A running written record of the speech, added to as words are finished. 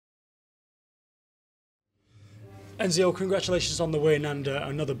Enzio, congratulations on the win and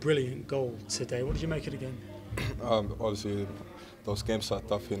another brilliant goal today. What did you make of the game? Obviously, those games are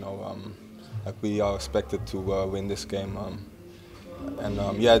tough, you know. Like we are expected to win this game,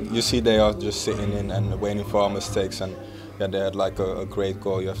 yeah, you see they are just sitting in and waiting for our mistakes, and yeah, they had like a great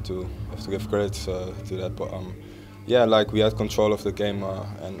goal. You have to give credit to that, but yeah, like we had control of the game,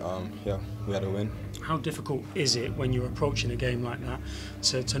 yeah, we had a win. How difficult is it when you're approaching a game like that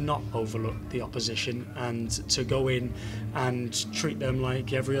to not overlook the opposition and to go in and treat them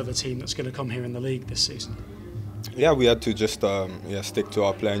like every other team that's going to come here in the league this season? Yeah, we had to just yeah, stick to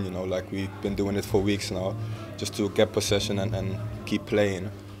our plan, you know, like we've been doing it for weeks now, just to get possession and keep playing.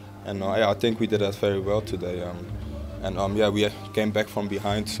 And yeah, I think we did that very well today. Yeah, we came back from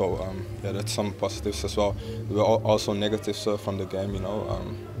behind, so yeah, that's some positives as well. There were also negatives from the game, you know.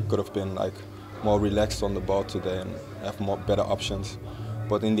 We could have been like more relaxed on the ball today and have better options.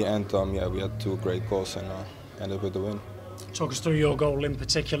 But in the end, yeah, we had two great goals and ended with the win. Talk us through your goal in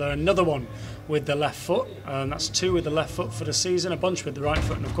particular. Another one with the left foot. That's two with the left foot for the season, a bunch with the right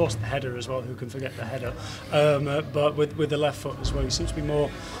foot, and of course the header as well. Who can forget the header? But with the left foot as well, he seems to be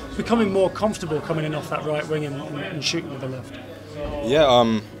becoming more comfortable coming in off that right wing and shooting with the left.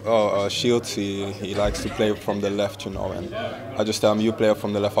 Yeah, Shields, he likes to play from the left, you know, and I just tell him, you play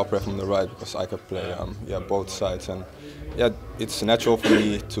from the left, I'll play from the right, because I could play yeah, both sides. And yeah, it's natural for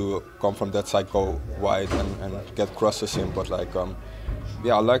me to come from that side, go wide and get crosses in, but like,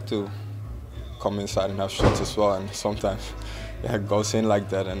 yeah, I like to come inside and have shots as well, and sometimes yeah, it goes in like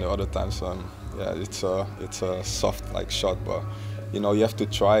that, and the other times yeah, it's a soft like shot, but you know, you have to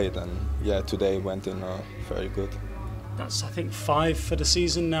try it, and yeah, today went in very good. That's, I think, 5 for the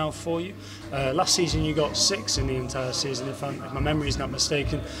season now for you. Last season you got 6 in the entire season, if my memory is not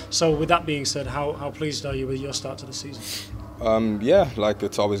mistaken. So with that being said, how pleased are you with your start to the season? Yeah, like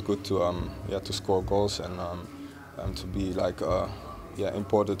it's always good to yeah, to score goals and to be like yeah,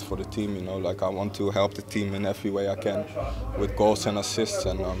 important for the team, you know. Like I want to help the team in every way I can with goals and assists,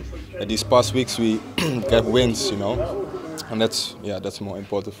 and these past weeks we get wins, you know. And that's, yeah, that's more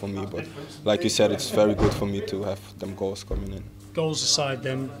important for me. But like you said, it's very good for me to have them goals coming in. Goals aside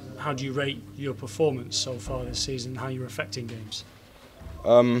then, how do you rate your performance so far this season, how you're affecting games?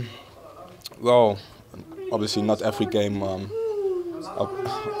 Well, obviously not every game,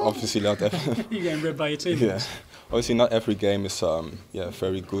 obviously not every... You're getting ribbed by your team. Yeah, obviously not every game is yeah,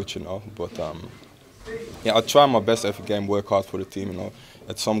 very good, you know, but yeah, I try my best every game, work hard for the team, you know.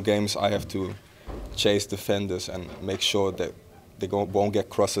 At some games I have to chase defenders and make sure that they won't get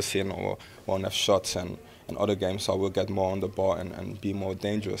crosses in or won't have shots, and other games I will get more on the ball and be more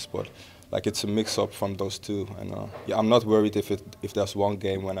dangerous. But like it's a mix-up from those two, and yeah, I'm not worried if there's one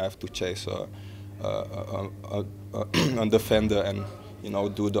game when I have to chase a defender and, you know,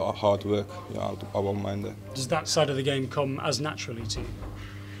 do the hard work. Yeah, I won't mind that. Does that side of the game come as naturally to you?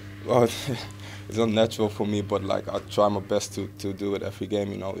 Well, it's not natural for me, but like I try my best to do it every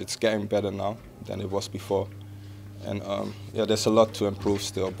game. You know, it's getting better now than it was before, and yeah, there's a lot to improve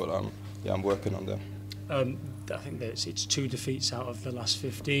still, but yeah, I'm working on them. I think that it's 2 defeats out of the last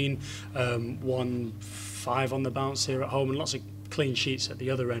 15, 1-5 on the bounce here at home, and lots of clean sheets at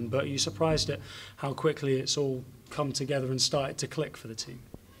the other end. But are you surprised at how quickly it's all come together and started to click for the team?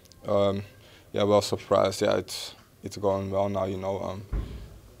 Yeah, well, surprised. Yeah, it's going well now. You know.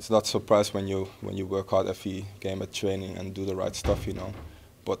 It's not surprised when you work hard every game at training and do the right stuff, you know.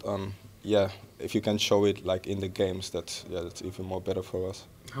 But yeah, if you can show it like in the games, that's even more better for us.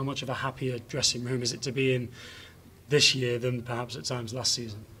 How much of a happier dressing room is it to be in this year than perhaps at times last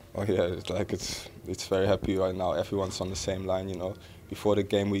season? Oh yeah, it's very happy right now. Everyone's on the same line, you know. Before the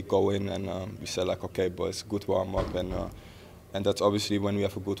game we go in and we say like, okay, boys, good warm up, and that's obviously when we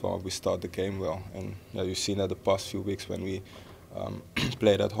have a good warm up, we start the game well. And yeah, you've seen that the past few weeks when we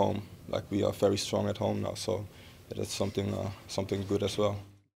played at home, like we are very strong at home now, so that's something good as well.